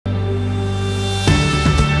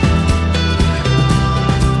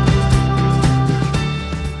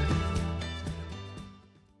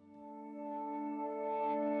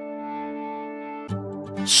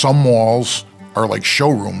some malls are like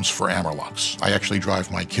showrooms for Amerlux. I actually drive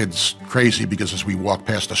my kids crazy because as we walk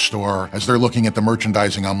past a store, as they're looking at the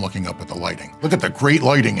merchandising, I'm looking up at the lighting. Look at the great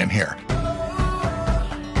lighting in here.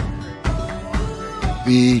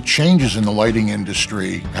 The changes in the lighting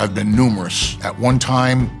industry have been numerous. At one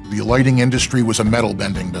time, the lighting industry was a metal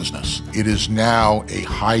bending business. It is now a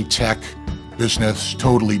high-tech business,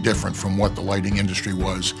 totally different from what the lighting industry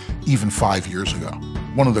was even 5 years ago.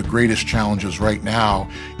 One of the greatest challenges right now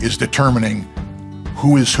is determining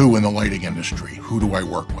who is who in the lighting industry. Who do I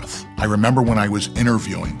work with? I remember when I was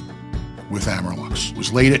interviewing with Amerlux. It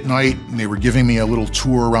was late at night and they were giving me a little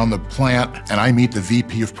tour around the plant and I meet the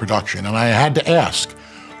VP of production and I had to ask,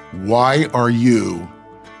 why are you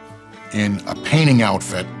in a painting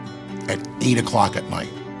outfit at 8 o'clock at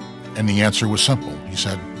night? And the answer was simple. He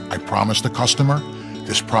said, I promised the customer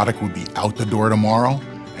this product would be out the door tomorrow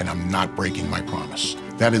and I'm not breaking my promise.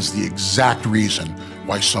 That is the exact reason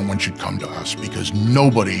why someone should come to us, because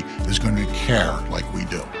nobody is going to care like we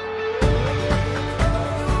do.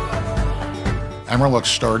 Amerlux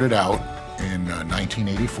started out in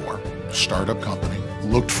 1984, startup company,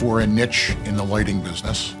 looked for a niche in the lighting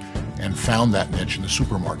business and found that niche in the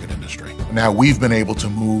supermarket industry. Now we've been able to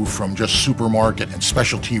move from just supermarket and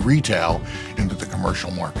specialty retail into the commercial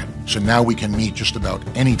market. So now we can meet just about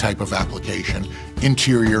any type of application,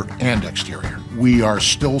 interior and exterior. We are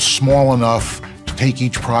still small enough to take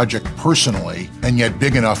each project personally and yet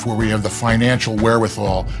big enough where we have the financial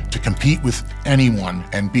wherewithal to compete with anyone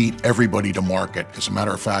and beat everybody to market. As a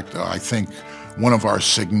matter of fact, I think one of our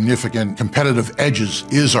significant competitive edges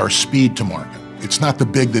is our speed to market. It's not the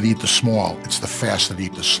big that eat the small, it's the fast that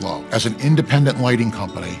eat the slow. As an independent lighting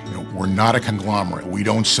company, we're not a conglomerate. We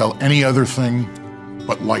don't sell any other thing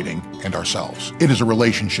but lighting and ourselves. It is a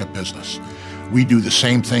relationship business. We do the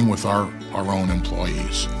same thing with our own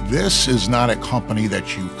employees. This is not a company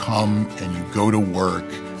that you come and you go to work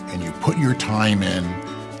and you put your time in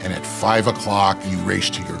and at 5 o'clock you race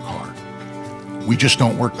to your car. We just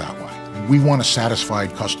don't work that way. We want a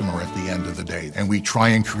satisfied customer at the end of the day, and we try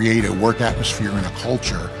and create a work atmosphere and a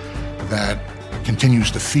culture that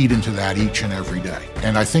continues to feed into that each and every day.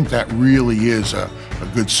 And I think that really is a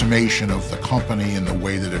good summation of the company and the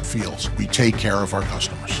way that it feels. We take care of our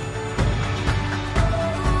customers.